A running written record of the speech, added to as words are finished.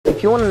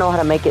If you want to know how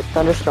to make it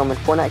Thunderstorm in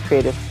Fortnite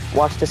Creative,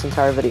 watch this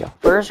entire video.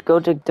 First, go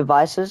to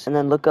Devices and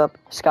then look up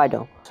Sky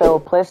Dome. So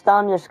place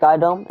down your Sky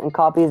Dome and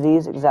copy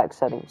these exact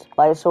settings.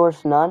 Light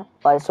source, none.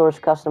 Light source,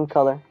 custom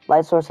color.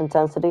 Light source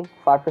intensity,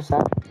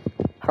 5%.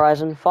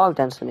 Horizon fog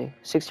density,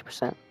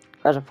 60%.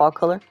 Horizon fog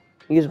color,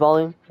 use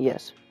volume,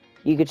 yes.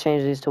 You could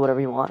change these to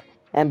whatever you want.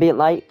 Ambient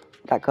light,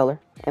 that color.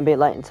 Ambient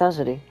light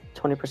intensity,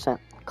 20%.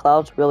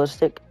 Clouds,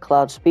 realistic.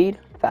 Cloud speed,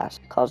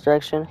 fast. Clouds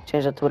direction,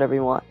 change that to whatever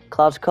you want.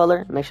 Clouds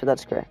color, make sure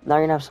that's gray. Now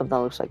you're gonna have something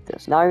that looks like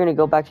this. Now you're gonna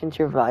go back into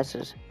your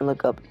devices and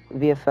look up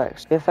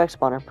VFX. VFX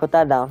spawner, put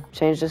that down.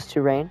 Change this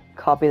to rain,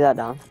 copy that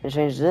down, and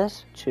change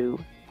this to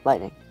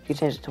lightning. You can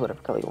change it to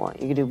whatever color you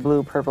want. You can do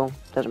blue, purple,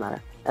 doesn't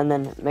matter. And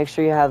then make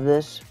sure you have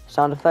this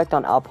sound effect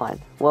on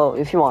Alpine. Well,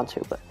 if you want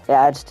to, but it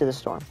adds to the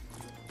storm.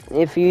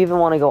 If you even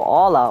want to go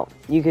all out,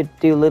 you could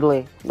do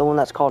literally the one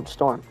that's called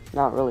Storm.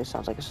 Now it really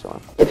sounds like a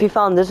storm. If you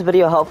found this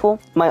video helpful,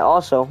 you might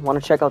also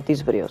want to check out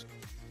these videos.